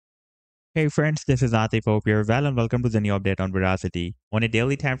Hey friends, this is Atif Hope here. Well, and welcome to the new update on Verasity. On a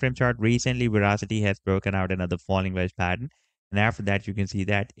daily time frame chart, recently Verasity has broken out another falling wedge pattern, and after that, you can see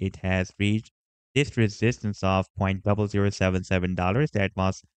that it has reached this resistance of $0.0077. That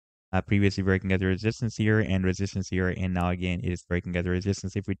was previously working as a resistance here and resistance here, and now again it is breaking as a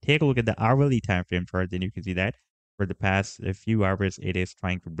resistance. If we take a look at the hourly time frame chart, then you can see that for the past few hours, it is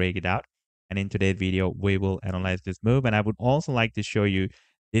trying to break it out. And in today's video, we will analyze this move, and I would also like to show you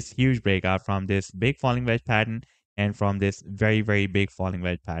this huge breakout from this big falling wedge pattern and from this very big falling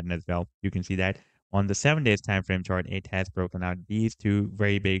wedge pattern as well. You can see that on the 7 days time frame chart, it has broken out these two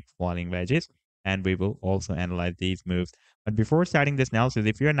very big falling wedges, and we will also analyze these moves. But before starting this analysis,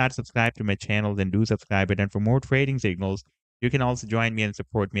 if you're not subscribed to my channel, then do subscribe it. And for more trading signals, you can also join me and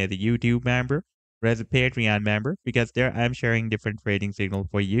support me as a YouTube member or as a Patreon member, because there I'm sharing different trading signals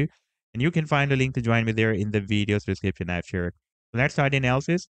for you. And you can find a link to join me there in the video's description I've shared. So let's start the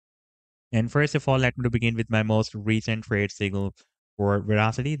analysis. And first of all, let me begin with my most recent trade signal for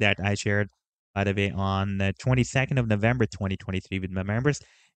Veracity that I shared, by the way, on the 22nd of November 2023 with my members.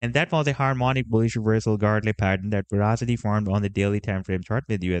 And that was a harmonic bullish reversal Gartley pattern that Veracity formed on the daily time frame chart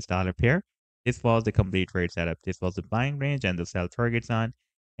with US dollar pair. This was the complete trade setup. This was the buying range and the sell targets on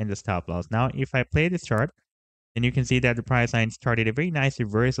and the stop loss. Now, if I play this chart, then you can see that the price line started a very nice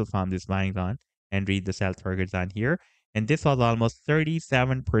reversal from this buying zone and read the sell targets on here. And this was almost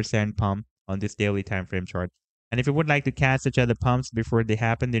 37% pump on this daily time frame chart. And if you would like to catch such other pumps before they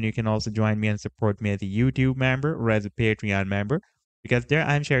happen, then you can also join me and support me as a YouTube member or as a Patreon member, because there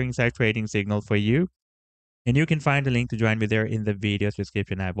I'm sharing such trading signals for you. And you can find the link to join me there in the video's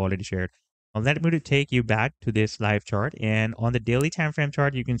description I've already shared. Now let me take you back to this live chart. And on the daily time frame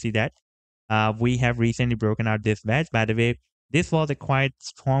chart, you can see that we have recently broken out this wedge. By the way, this was a quite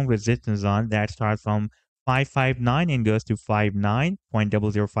strong resistance zone that starts from 559 and goes to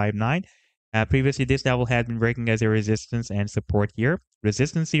 59.0059. Previously, this level had been working as a resistance and support here.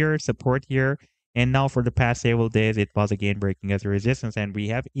 Resistance here, support here. And now for the past several days, it was again breaking as a resistance. And we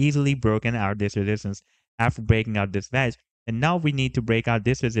have easily broken out this resistance after breaking out this wedge. And now we need to break out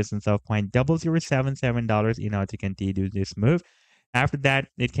this resistance of $0.0077 in order to continue this move. After that,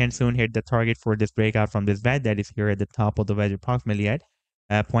 it can soon hit the target for this breakout from this wedge that is here at the top of the wedge approximately at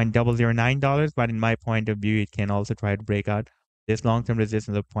 $0.009. But in my point of view, it can also try to break out this long-term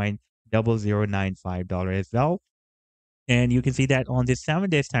resistance of $0.0095 as well. And you can see that on this 7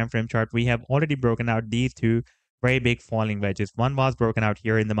 days time frame chart, we have already broken out these two very big falling wedges. One was broken out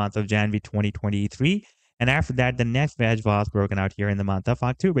here in the month of January 2023. And after that, the next wedge was broken out here in the month of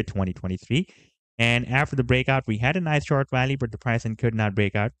October 2023. And after the breakout, we had a nice short rally, but the price could not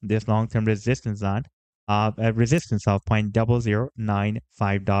break out this long-term resistance zone of a resistance of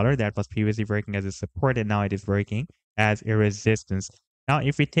 $0.0095. That was previously working as a support, and now it is working as a resistance. Now,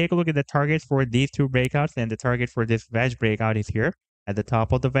 if we take a look at the targets for these two breakouts, then the target for this wedge breakout is here at the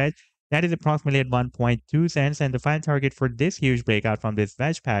top of the wedge. That is approximately at 1.2 cents. And the final target for this huge breakout from this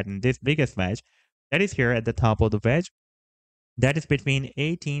wedge pattern, this biggest wedge, that is here at the top of the wedge. That is between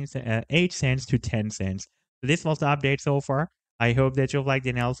 8 cents to 10 cents. So this was the update so far. I hope that you've liked the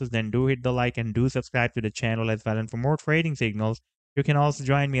analysis. Then do hit the like and do subscribe to the channel as well. And for more trading signals, you can also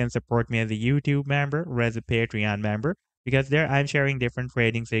join me and support me as a YouTube member or as a Patreon member, because there I'm sharing different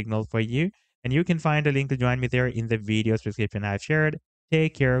trading signals for you. And you can find a link to join me there in the video's description I've shared.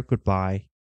 Take care. Goodbye.